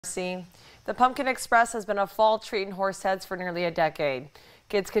See, the Pumpkin Express has been a fall treat in Horseheads for nearly a decade.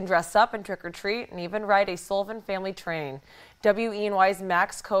 Kids can dress up and trick-or-treat and even ride a Sullivan family train. WENY's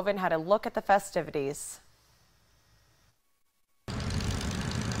Max Coven had a look at the festivities.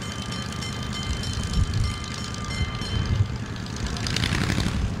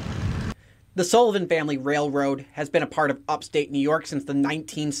 The Sullivan family railroad has been a part of upstate New York since the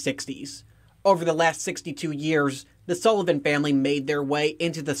 1960s. Over the last 62 years, the Sullivan family made their way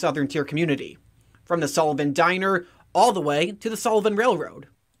into the Southern Tier community, from the Sullivan Diner all the way to the Sullivan Railroad.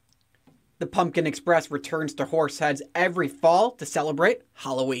 The Pumpkin Express returns to Horseheads every fall to celebrate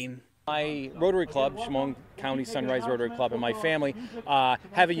Halloween. My Rotary Club, Chemung County Sunrise Rotary Club, and my family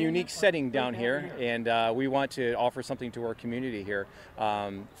have a unique setting down here, and we want to offer something to our community here.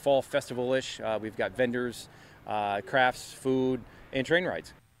 Fall festival-ish, we've got vendors, crafts, food, and train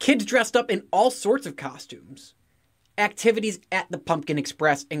rides. Kids dressed up in all sorts of costumes. Activities at the Pumpkin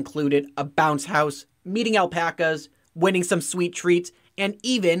Express included a bounce house, meeting alpacas, winning some sweet treats, and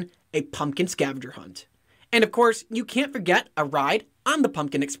even a pumpkin scavenger hunt. And of course, you can't forget a ride on the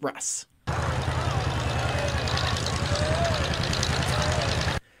Pumpkin Express.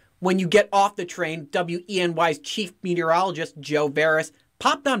 When you get off the train, WENY's chief meteorologist, Joe Veras,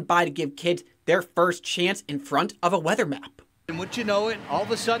 popped on by to give kids their first chance in front of a weather map. And would you know it, all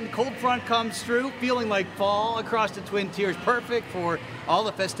of a sudden cold front comes through, feeling like fall across the Twin Tiers. Perfect for all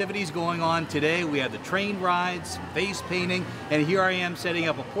the festivities going on today. We had the train rides, face painting, and here I am setting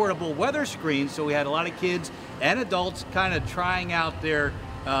up a portable weather screen. So we had a lot of kids and adults kind of trying out their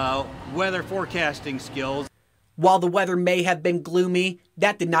weather forecasting skills. While the weather may have been gloomy,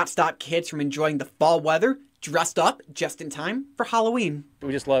 that did not stop kids from enjoying the fall weather, dressed up just in time for Halloween.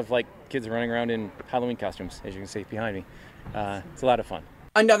 We just love kids running around in Halloween costumes, as you can see behind me. It's a lot of fun.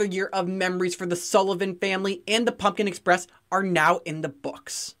 Another year of memories for the Sullivan family and the Pumpkin Express are now in the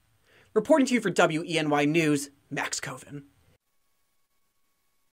books. Reporting to you for WENY News, Max Coven.